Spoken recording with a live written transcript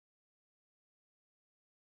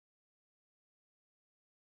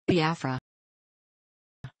Biafra.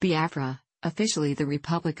 Biafra, officially the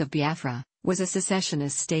Republic of Biafra, was a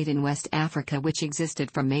secessionist state in West Africa which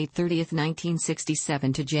existed from May 30,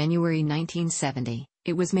 1967 to January 1970.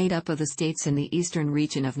 It was made up of the states in the eastern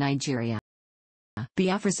region of Nigeria.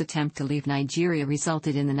 Biafra's attempt to leave Nigeria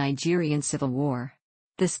resulted in the Nigerian Civil War.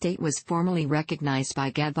 The state was formally recognized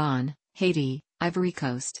by Gabon, Haiti, Ivory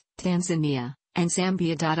Coast, Tanzania, and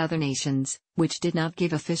Zambia. Other nations, which did not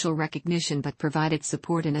give official recognition but provided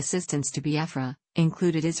support and assistance to Biafra,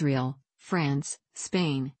 included Israel, France,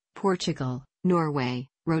 Spain, Portugal, Norway,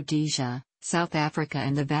 Rhodesia, South Africa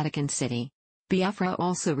and the Vatican City. Biafra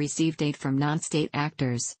also received aid from non-state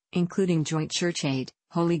actors, including Joint Church Aid,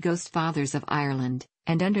 Holy Ghost Fathers of Ireland,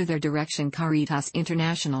 and under their direction Caritas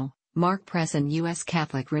International, MarkPress and U.S.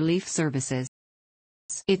 Catholic Relief Services.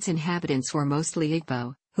 Its inhabitants were mostly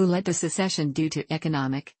Igbo, who led the secession due to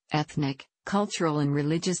economic, ethnic, cultural and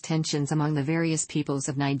religious tensions among the various peoples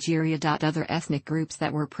of Nigeria. Other ethnic groups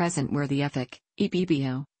that were present were the Efik,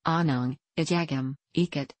 Ibibio, Annang, Ejagham,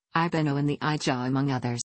 Eket, Ibeno and the Ijaw among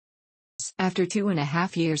others. After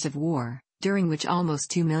 2.5 years of war, during which almost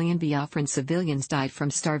 2 million Biafran civilians died from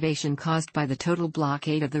starvation caused by the total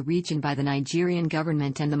blockade of the region by the Nigerian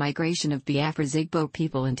government and the migration of Biafra's Igbo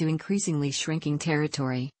people into increasingly shrinking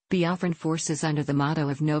territory, Biafran forces under the motto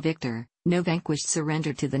of No Victor, No Vanquished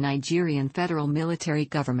surrendered to the Nigerian Federal Military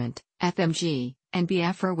Government, FMG, and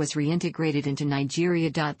Biafra was reintegrated into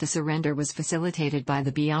Nigeria. The surrender was facilitated by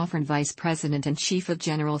the Biafran Vice President and Chief of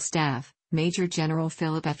General Staff, Major General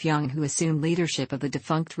Philip F. Young, who assumed leadership of the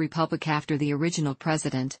defunct republic after the original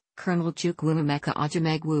president, Colonel Chukwuemeka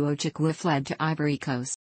Ajimegwu Ojukwu, fled to Ivory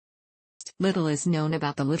Coast. Little is known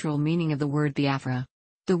about the literal meaning of the word Biafra.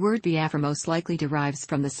 The word Biafra most likely derives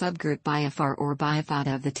from the subgroup Biafar or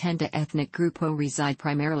Biafada of the Tenda ethnic group who reside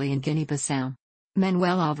primarily in Guinea-Bissau.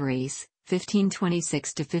 Manuel Alvarez,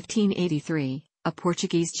 1526–1583, a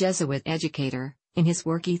Portuguese Jesuit educator, in his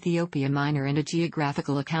work Ethiopia Minor and a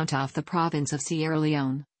Geographical Account of the Province of Sierra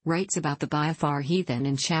Leone, writes about the Biafar heathen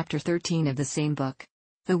in chapter 13 of the same book.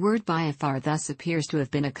 The word Biafar thus appears to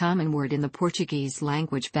have been a common word in the Portuguese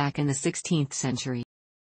language back in the 16th century.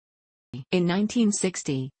 In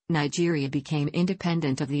 1960, Nigeria became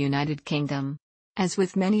independent of the United Kingdom. As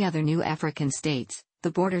with many other new African states,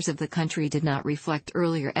 the borders of the country did not reflect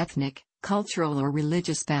earlier ethnic, cultural or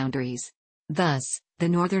religious boundaries. Thus, the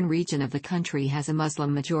northern region of the country has a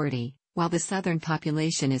Muslim majority, while the southern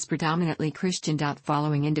population is predominantly Christian.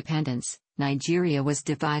 Following independence, Nigeria was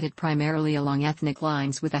divided primarily along ethnic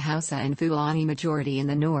lines with a Hausa and Fulani majority in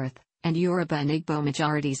the north, and Yoruba and Igbo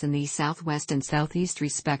majorities in the southwest and southeast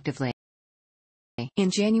respectively.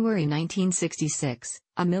 In January 1966,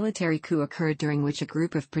 a military coup occurred during which a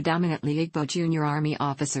group of predominantly Igbo junior army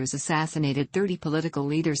officers assassinated 30 political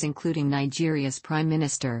leaders including Nigeria's Prime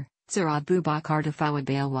Minister, Sir Abubakar Tafawa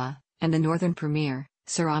Balewa, and the Northern Premier,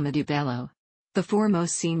 Sir Ahmadu Bello. The four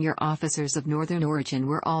most senior officers of Northern origin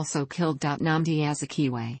were also killed. Nnamdi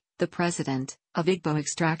Azikiwe, the president, of Igbo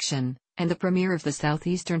extraction, and the premier of the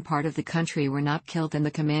southeastern part of the country were not killed, and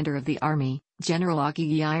the commander of the army, General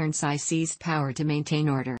Ogigi Ironside, seized power to maintain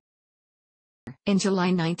order. In July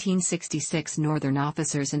 1966, Northern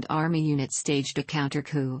officers and army units staged a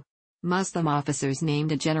counter-coup. Muslim officers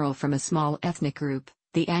named a general from a small ethnic group,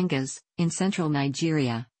 the Angas, in central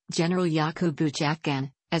Nigeria, General Yakubu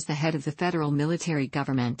Gowon, as the head of the federal military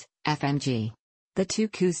government, FMG. The two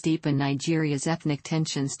coups deepened Nigeria's ethnic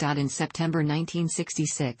tensions. In September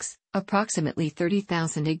 1966, approximately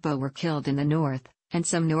 30,000 Igbo were killed in the north, and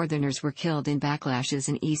some northerners were killed in backlashes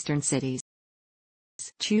in eastern cities.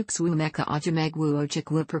 Chukwuemeka Ajimegwu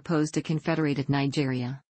Ojukwu proposed a confederated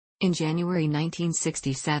Nigeria. In January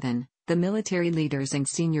 1967, the military leaders and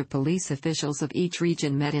senior police officials of each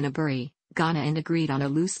region met in Aburi, Ghana and agreed on a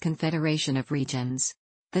loose confederation of regions.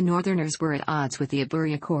 The northerners were at odds with the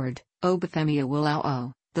Aburi Accord. Obafemi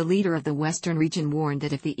Awolowo, the leader of the western region, warned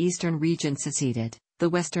that if the eastern region seceded, the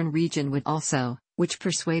western region would also, which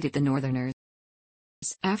persuaded the northerners.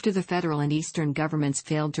 After the federal and eastern governments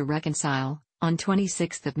failed to reconcile, on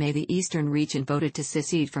 26 May the eastern region voted to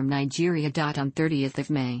secede from Nigeria. On 30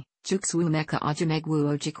 May, Chukwuemeka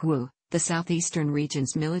Ajimegwu Ojukwu, the southeastern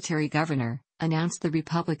region's military governor, announced the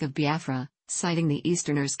Republic of Biafra, citing the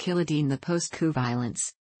easterners' killing the post-coup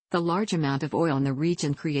violence. The large amount of oil in the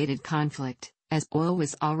region created conflict, as oil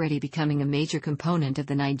was already becoming a major component of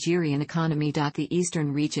the Nigerian economy. The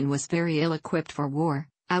eastern region was very ill-equipped for war,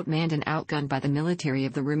 outmanned and outgunned by the military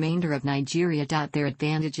of the remainder of Nigeria. Their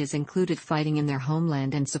advantages included fighting in their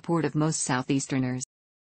homeland and support of most southeasterners.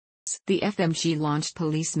 The FMG launched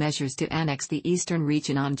police measures to annex the eastern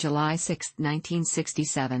region on July 6,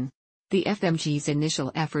 1967. The FMG's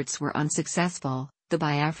initial efforts were unsuccessful. The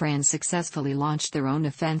Biafrans successfully launched their own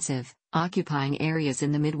offensive, occupying areas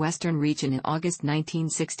in the Midwestern region in August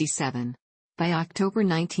 1967. By October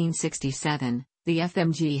 1967, the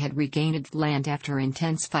FMG had regained land after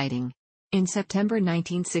intense fighting. In September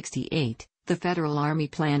 1968, the Federal Army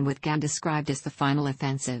plan began, described as the final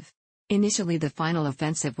offensive. Initially, the final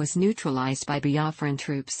offensive was neutralized by Biafran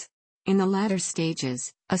troops. In the latter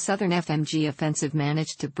stages, a southern FMG offensive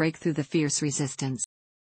managed to break through the fierce resistance.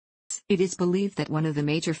 It is believed that one of the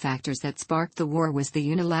major factors that sparked the war was the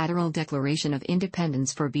unilateral declaration of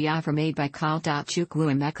independence for Biafra made by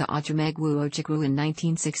Chukwuemeka Ojemegwu in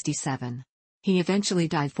 1967. He eventually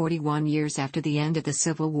died 41 years after the end of the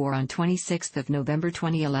Civil War on 26 November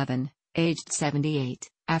 2011, aged 78,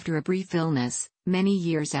 after a brief illness, many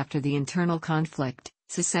years after the internal conflict,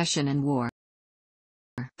 secession and war.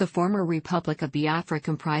 The former Republic of Biafra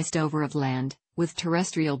comprised over of land, with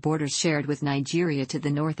terrestrial borders shared with Nigeria to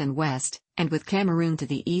the north and west, and with Cameroon to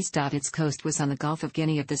the east. Its coast was on the Gulf of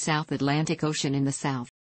Guinea of the South Atlantic Ocean in the south.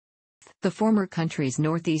 The former country's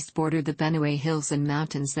northeast bordered the Benue Hills and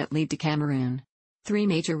mountains that lead to Cameroon. Three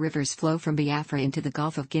major rivers flow from Biafra into the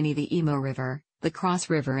Gulf of Guinea: the Imo River, the Cross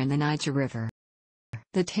River and the Niger River.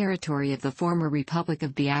 The territory of the former Republic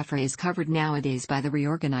of Biafra is covered nowadays by the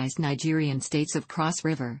reorganized Nigerian states of Cross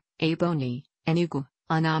River, Ebonyi, Enugu,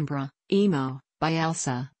 Anambra, Imo,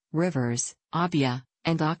 Bayelsa, Rivers, Abia,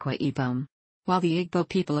 and Akwa Ibom. While the Igbo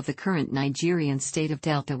people of the current Nigerian state of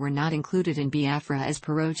Delta were not included in Biafra as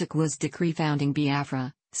per Ojukwu decree founding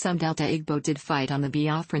Biafra, some Delta Igbo did fight on the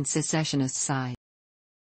Biafran secessionist side.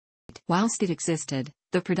 Whilst it existed,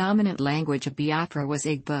 the predominant language of Biafra was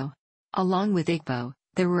Igbo. Along with Igbo,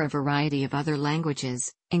 there were a variety of other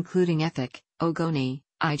languages, including Efik, Ogoni,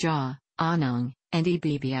 Ijaw, Annang, and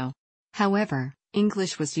Ibibio. However,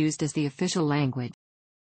 English was used as the official language.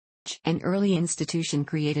 An early institution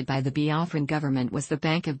created by the Biafran government was the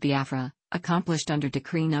Bank of Biafra, accomplished under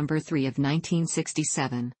Decree No. 3 of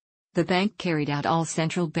 1967. The bank carried out all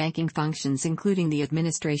central banking functions including the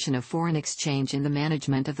administration of foreign exchange and the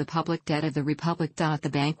management of the public debt of the Republic. The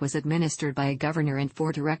bank was administered by a governor and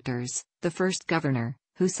 4 directors. The first governor,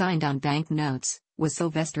 who signed on bank notes, was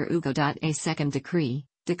Sylvester Ugo. A second decree,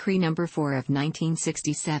 Decree No. 4 of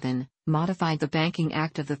 1967, modified the Banking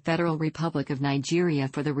Act of the Federal Republic of Nigeria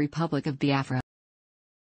for the Republic of Biafra.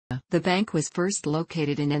 The bank was first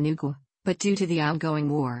located in Enugu, but due to the ongoing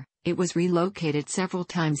war, it was relocated several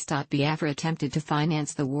times. Biafra attempted to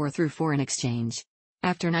finance the war through foreign exchange.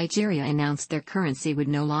 After Nigeria announced their currency would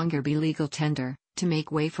no longer be legal tender, to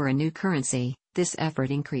make way for a new currency, this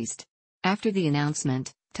effort increased. After the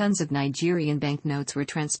announcement, tons of Nigerian banknotes were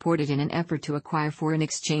transported in an effort to acquire foreign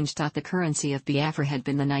exchange. The currency of Biafra had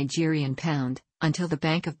been the Nigerian pound, until the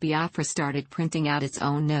Bank of Biafra started printing out its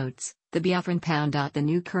own notes, the Biafran pound. The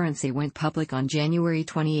new currency went public on January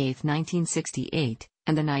 28, 1968.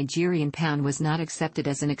 And the Nigerian pound was not accepted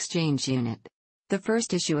as an exchange unit. The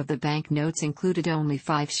first issue of the bank notes included only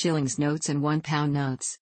 5 shillings notes and 1 pound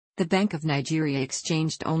notes. The Bank of Nigeria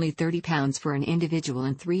exchanged only £30 for an individual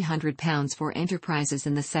and £300 for enterprises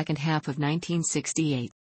in the second half of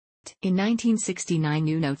 1968. In 1969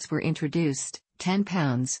 new notes were introduced, £10,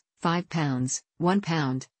 £5,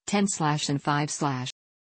 £1, 10/ and 5/.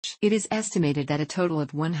 It is estimated that a total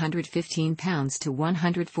of £115 to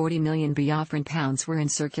 £140 million Biafran pounds were in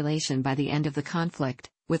circulation by the end of the conflict,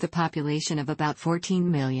 with a population of about 14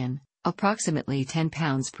 million, approximately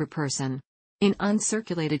 £10 per person. In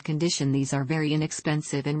uncirculated condition, these are very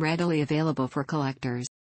inexpensive and readily available for collectors.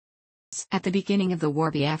 At the beginning of the war,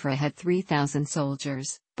 Biafra had 3,000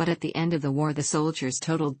 soldiers, but at the end of the war the soldiers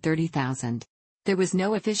totaled 30,000. There was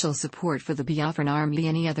no official support for the Biafran army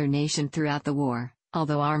any other nation throughout the war,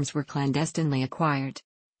 although arms were clandestinely acquired.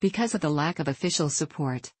 Because of the lack of official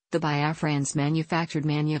support, the Biafrans manufactured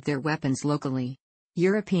many of their weapons locally.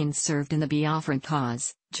 Europeans served in the Biafran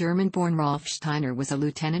cause. German-born Rolf Steiner was a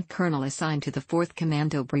lieutenant colonel assigned to the 4th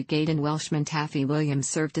Commando Brigade, and Welshman Taffy Williams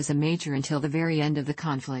served as a major until the very end of the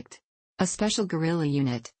conflict. A special guerrilla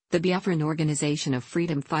unit, the Biafran Organization of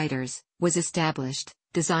Freedom Fighters, was established,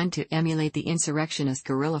 designed to emulate the insurrectionist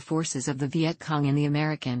guerrilla forces of the Viet Cong in the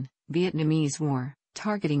American, Vietnamese War,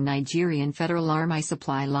 targeting Nigerian Federal Army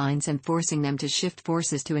supply lines and forcing them to shift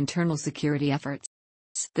forces to internal security efforts.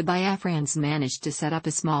 The Biafrans managed to set up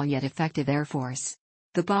a small yet effective air force.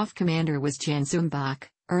 The BOF commander was Jan Zumbach.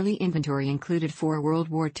 Early inventory included 4 World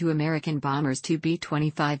War II American bombers, 2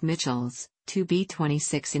 B-25 Mitchells, 2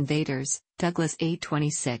 B-26 Invaders, Douglas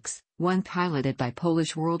A-26, one piloted by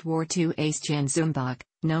Polish World War II ace Jan Zumbach,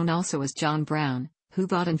 known also as John Brown, who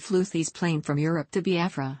bought and flew these plane from Europe to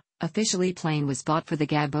Biafra. Officially plane was bought for the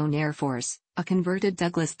Gabon Air Force, a converted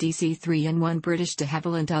Douglas DC-3 and one British de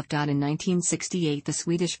Havilland. In 1968 the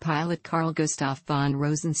Swedish pilot Carl Gustaf von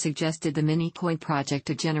Rosen suggested the Mini-Point project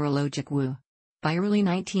to General Ojukwu. By early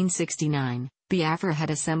 1969, Biafra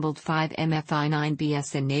had assembled 5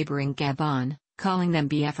 MFI-9Bs in neighboring Gabon, calling them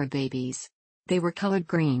Biafra babies. They were colored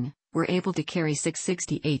green, were able to carry 6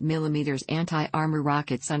 68mm anti-armor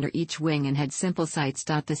rockets under each wing and had simple sights.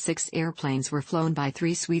 The 6 airplanes were flown by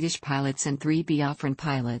 3 Swedish pilots and 3 Biafran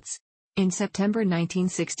pilots. In September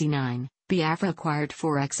 1969, Biafra acquired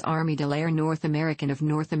 4X Army de l'Air North American of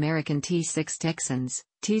North American T-6 Texans,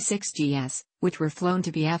 T-6GS, which were flown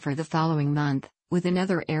to Biafra the following month, with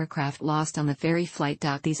another aircraft lost on the ferry flight.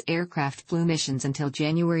 These aircraft flew missions until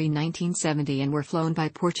January 1970 and were flown by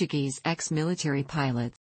Portuguese ex-military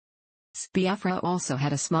pilots. Biafra also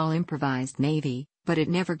had a small improvised navy, but it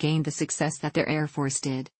never gained the success that their air force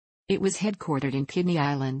did. It was headquartered in Kidney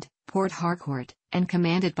Island, Port Harcourt, and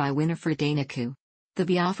commanded by Winifred Danaku. The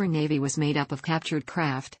Biafra Navy was made up of captured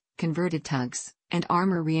craft, converted tugs, and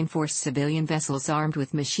armor-reinforced civilian vessels armed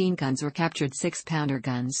with machine guns or captured 6-pounder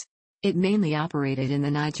guns. It mainly operated in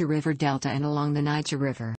the Niger River Delta and along the Niger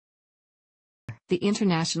River. The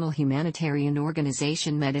international humanitarian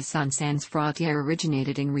organization Médecins Sans Frontières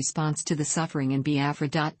originated in response to the suffering in Biafra.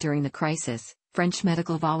 During the crisis, French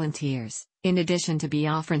medical volunteers, in addition to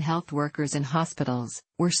Biafran health workers and hospitals,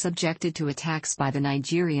 were subjected to attacks by the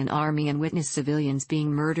Nigerian army and witnessed civilians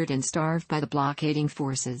being murdered and starved by the blockading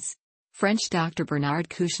forces. French Dr. Bernard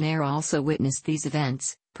Kouchner also witnessed these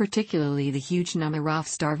events, particularly the huge number of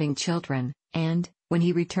starving children, and, when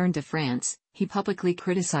he returned to France, he publicly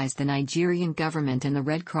criticized the Nigerian government and the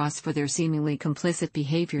Red Cross for their seemingly complicit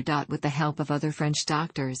behavior. With the help of other French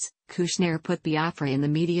doctors, Kouchner put Biafra in the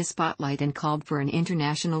media spotlight and called for an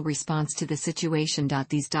international response to the situation.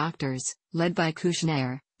 These doctors, led by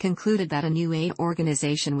Kouchner, concluded that a new aid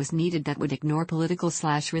organization was needed that would ignore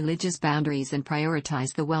political/religious boundaries and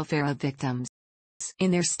prioritize the welfare of victims.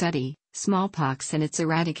 In their study, Smallpox and its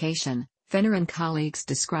Eradication, Fenner and colleagues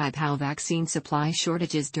describe how vaccine supply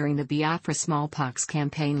shortages during the Biafra smallpox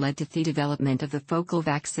campaign led to the development of the focal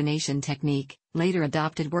vaccination technique, later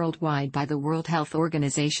adopted worldwide by the World Health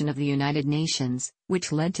Organization of the United Nations,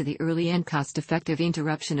 which led to the early and cost-effective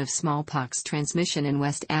interruption of smallpox transmission in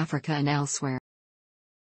West Africa and elsewhere.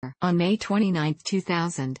 On May 29,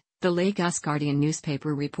 2000, the Lagos Guardian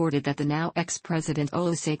newspaper reported that the now ex-president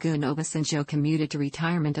Olusegun Obasanjo commuted to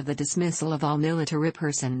retirement of the dismissal of all military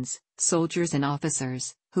persons, soldiers and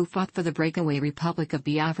officers, who fought for the breakaway Republic of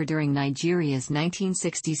Biafra during Nigeria's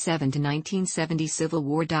 1967–1970 Civil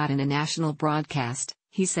War. In a national broadcast,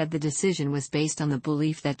 he said the decision was based on the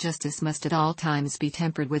belief that justice must at all times be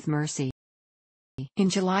tempered with mercy.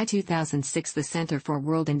 In July 2006, the Center for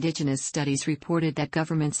World Indigenous Studies reported that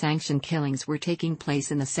government-sanctioned killings were taking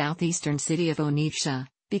place in the southeastern city of Onitsha,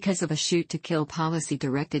 because of a shoot-to-kill policy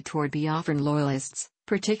directed toward Biafran loyalists,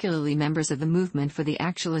 particularly members of the Movement for the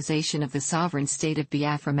Actualization of the Sovereign State of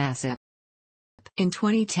Biafra (MASIP). In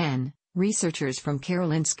 2010, researchers from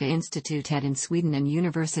Karolinska Institutet in Sweden and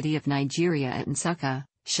University of Nigeria at Nsukka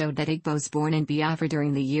showed that Igbos born in Biafra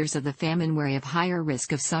during the years of the famine were of higher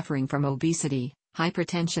risk of suffering from obesity,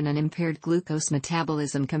 hypertension and impaired glucose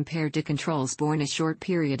metabolism compared to controls born a short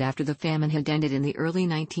period after the famine had ended in the early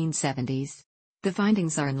 1970s. The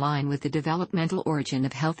findings are in line with the developmental origin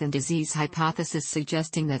of health and disease hypothesis,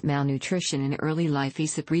 suggesting that malnutrition in early life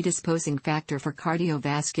is a predisposing factor for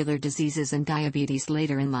cardiovascular diseases and diabetes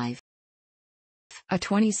later in life. A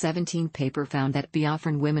 2017 paper found that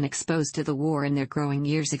Biafran women exposed to the war in their growing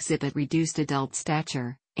years exhibit reduced adult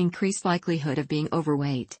stature, increased likelihood of being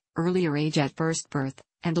overweight, earlier age at first birth,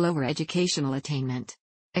 and lower educational attainment.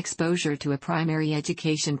 Exposure to a primary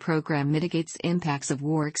education program mitigates impacts of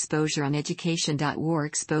war exposure on education.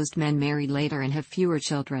 War-exposed men marry later and have fewer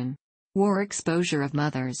children. War exposure of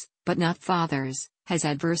mothers, but not fathers, has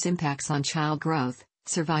adverse impacts on child growth,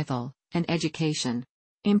 survival, and education.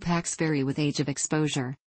 Impacts vary with age of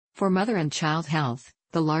exposure. For mother and child health,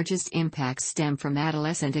 the largest impacts stem from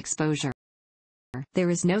adolescent exposure. There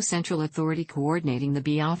is no central authority coordinating the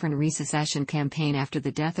Biafran resecession campaign after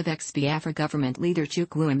the death of ex-Biafra government leader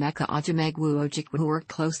Chukwuemeka Ojimegwu Ojukwu, who worked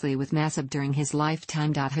closely with MASIP during his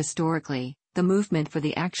lifetime. Historically, the Movement for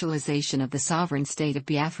the Actualization of the Sovereign State of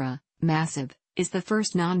Biafra, MASIP, is the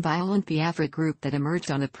first non-violent Biafra group that emerged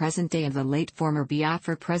on the present day of the late former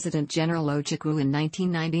Biafra President General Ojukwu in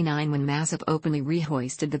 1999, when MASIP openly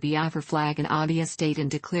rehoisted the Biafra flag in Abia State and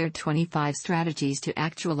declared 25 strategies to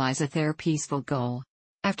actualize their peaceful goal.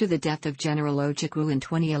 After the death of General Ojukwu in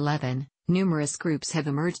 2011, Numerous groups have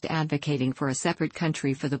emerged advocating for a separate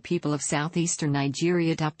country for the people of southeastern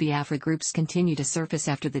Nigeria. Biafra groups continue to surface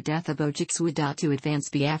after the death of Ojukwu. To advance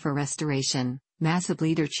Biafra restoration, Massive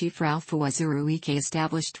leader Chief Ralph Uwazuruike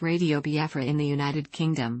established Radio Biafra in the United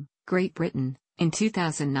Kingdom, Great Britain, in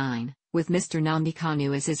 2009, with Mr. Nnamdi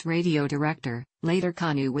Kanu as his radio director. Later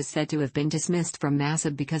Kanu was said to have been dismissed from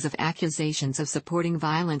Massive because of accusations of supporting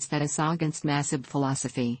violence that is against Massive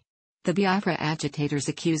philosophy. The Biafra agitators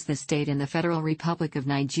accuse the state and the Federal Republic of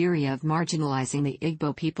Nigeria of marginalizing the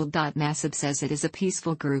Igbo people. Massive says it is a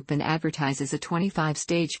peaceful group and advertises a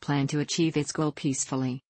 25-stage plan to achieve its goal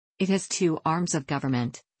peacefully. It has two arms of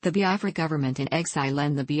government, the Biafra government in exile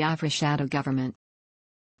and the Biafra shadow government.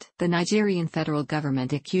 The Nigerian federal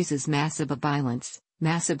government accuses Massive of violence.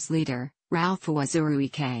 Massive's leader, Ralph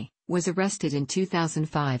Uwazuruike, was arrested in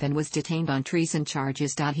 2005 and was detained on treason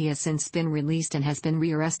charges. He has since been released and has been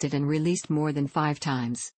rearrested and released more than 5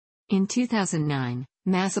 times. In 2009,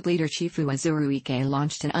 Massive leader Chief Uwazuruike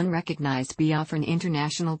launched an unrecognized Biafran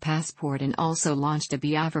international passport and also launched a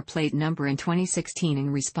Biafra plate number in 2016 in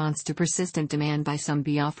response to persistent demand by some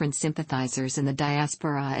Biafran sympathizers in the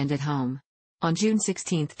diaspora and at home. On June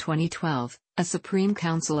 16, 2012, a Supreme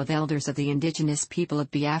Council of Elders of the Indigenous People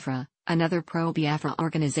of Biafra, another pro-Biafra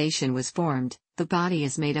organization, was formed. The body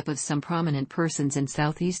is made up of some prominent persons in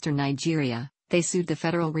southeastern Nigeria. They sued the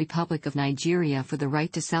Federal Republic of Nigeria for the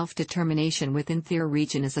right to self-determination within their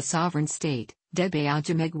region as a sovereign state. Debe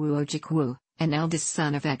Ajamegwu Ojukwu, an eldest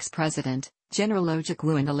son of ex-president, General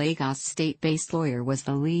Ojukwu, and a Lagos state-based lawyer, was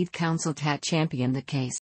the lead counsel that championed the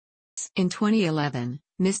case. In 2011,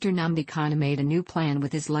 Mr. Nnamdi Kanu made a new plan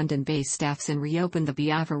with his London-based staffs and reopened the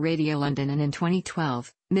Biafra Radio London, and in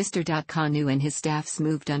 2012, Mr. Kanu and his staffs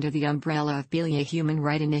moved under the umbrella of Bilia Human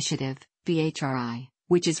Rights Initiative, BHRI,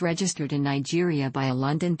 which is registered in Nigeria by a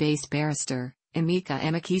London-based barrister, Emeka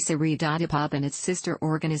Emekisiri. IPOB and its sister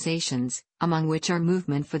organizations, among which are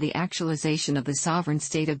Movement for the Actualization of the Sovereign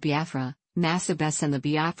State of Biafra, Massive and the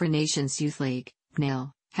Biafra Nations Youth League,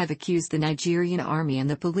 BNIL, have accused the Nigerian army and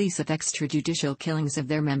the police of extrajudicial killings of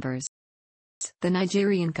their members. The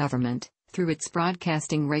Nigerian government, through its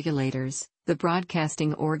broadcasting regulators, the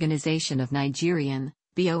Broadcasting Organization of Nigerian,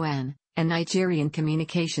 BON, and Nigerian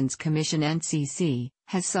Communications Commission (NCC),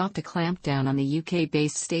 has sought to clamp down on the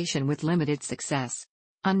UK-based station with limited success.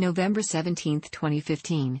 On November 17,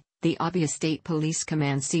 2015, the Abia State Police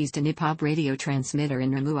Command seized an IPOB radio transmitter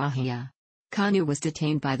in Umuahia. Kanu was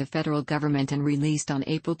detained by the federal government and released on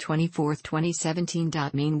April 24, 2017.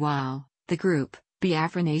 Meanwhile, the group,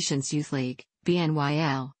 Biafra Nations Youth League,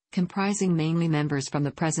 BNYL, comprising mainly members from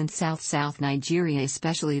the present South Nigeria,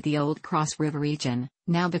 especially the old Cross River region,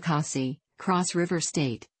 now Bakassi, Cross River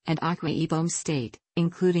State, and Akwa Ibom State,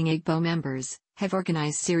 including Igbo members, have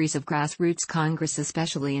organized series of grassroots congress,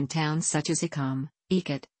 especially in towns such as Ijagham,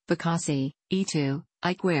 Eket, Bakassi, Itu,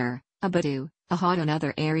 Ikwere, Abadu, Ahad, and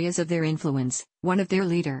other areas of their influence. One of their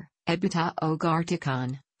leader, Ebuta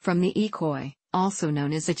Ogartikon, from the Ikoi, also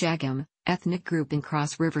known as Ejagham, ethnic group in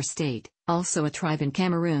Cross River State, also a tribe in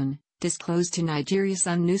Cameroon, disclosed to Nigeria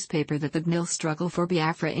Sun newspaper that the BNIL struggle for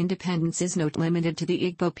Biafra independence is not limited to the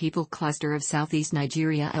Igbo people cluster of southeast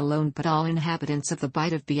Nigeria alone, but all inhabitants of the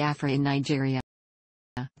Bight of Biafra in Nigeria.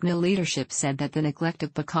 BNIL leadership said that the neglect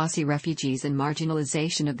of Bakassi refugees and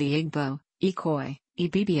marginalization of the Igbo, Ikoi,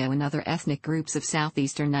 Ibibio and other ethnic groups of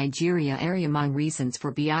southeastern Nigeria are among reasons for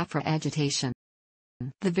Biafra agitation.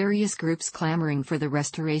 The various groups clamoring for the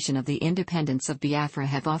restoration of the independence of Biafra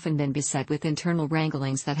have often been beset with internal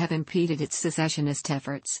wranglings that have impeded its secessionist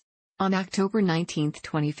efforts. On October 19,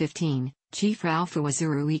 2015, Chief Ralph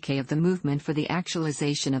Uwazuruike of the Movement for the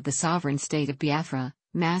Actualization of the Sovereign State of Biafra,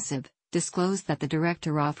 Massive, disclosed that the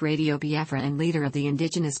director of Radio Biafra and leader of the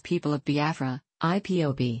Indigenous People of Biafra,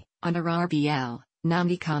 IPOB, under RBL,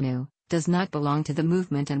 Nnamdi Kanu, does not belong to the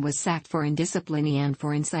movement and was sacked for indiscipline and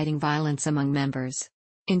for inciting violence among members.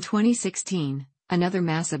 In 2016, another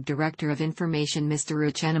Massive director of information, Mr.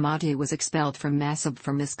 Uchenna Madu, was expelled from Massive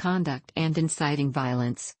for misconduct and inciting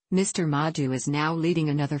violence. Mr. Madu is now leading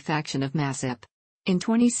another faction of Massive. In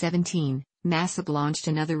 2017, Massive launched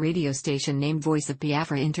another radio station named Voice of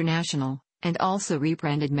Biafra International, and also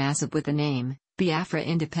rebranded Massive with the name Biafra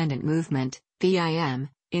Independent Movement, BIM,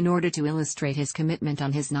 in order to illustrate his commitment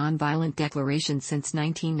on his nonviolent declaration since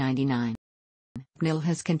 1999. BNIL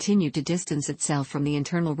has continued to distance itself from the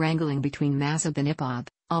internal wrangling between Massive and IPOB,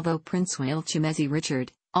 although Prince Wilchimezi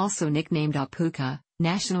Richard, also nicknamed Apuka,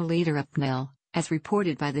 national leader of BNIL, as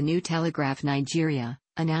reported by the New Telegraph Nigeria,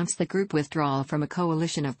 announced the group withdrawal from a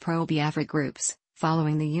coalition of pro-Biafra groups,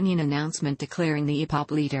 following the union announcement declaring the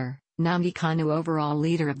IPOB leader, Nnamdi Kanu, overall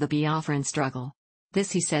leader of the Biafran struggle.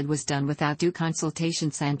 This, he said, was done without due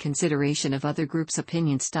consultations and consideration of other groups'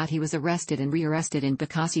 opinions. He was arrested and rearrested in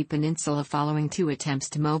Bakassi Peninsula following 2 attempts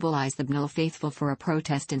to mobilize the Bnil faithful for a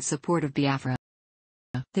protest in support of Biafra.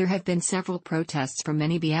 There have been several protests from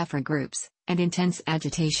many Biafra groups, and intense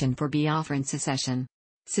agitation for Biafran secession.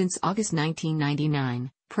 Since August 1999,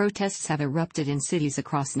 protests have erupted in cities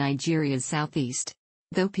across Nigeria's southeast.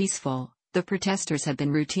 Though peaceful, the protesters have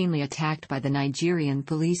been routinely attacked by the Nigerian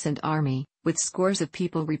police and army, with scores of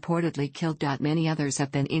people reportedly killed. Many others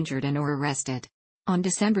have been injured and or arrested. On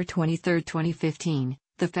December 23, 2015,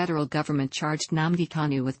 the federal government charged Nnamdi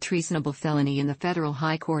Kanu with treasonable felony in the Federal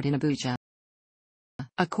High Court in Abuja.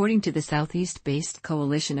 According to the Southeast-based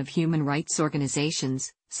Coalition of Human Rights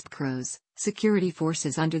Organizations, SPCROS, security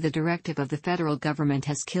forces under the directive of the federal government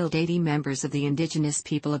has killed 80 members of the indigenous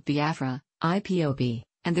people of Biafra, IPOB,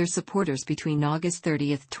 and their supporters between August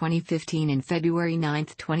 30, 2015 and February 9,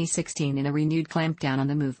 2016 in a renewed clampdown on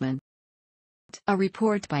the movement. A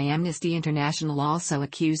report by Amnesty International also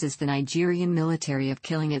accuses the Nigerian military of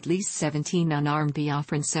killing at least 17 unarmed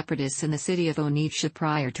Biafran separatists in the city of Onitsha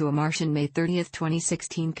prior to a march on May 30,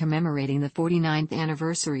 2016 commemorating the 49th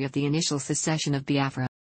anniversary of the initial secession of Biafra.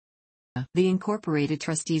 The Incorporated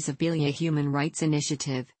Trustees of Bilia Human Rights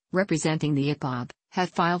Initiative, representing the IPOB,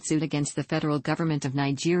 have filed suit against the federal government of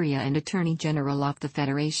Nigeria and Attorney General of the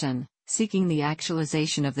Federation, seeking the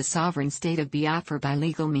actualization of the sovereign state of Biafra by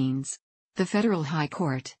legal means. The Federal High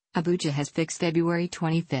Court, Abuja, has fixed February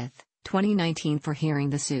 25, 2019 for hearing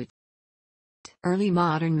the suit. Early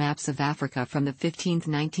modern maps of Africa from the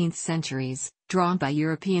 15th–19th centuries, drawn by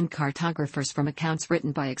European cartographers from accounts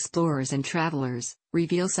written by explorers and travelers,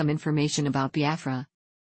 reveal some information about Biafra.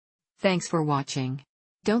 Thanks for watching.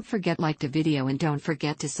 Don't forget to like the video and don't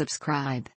forget to subscribe.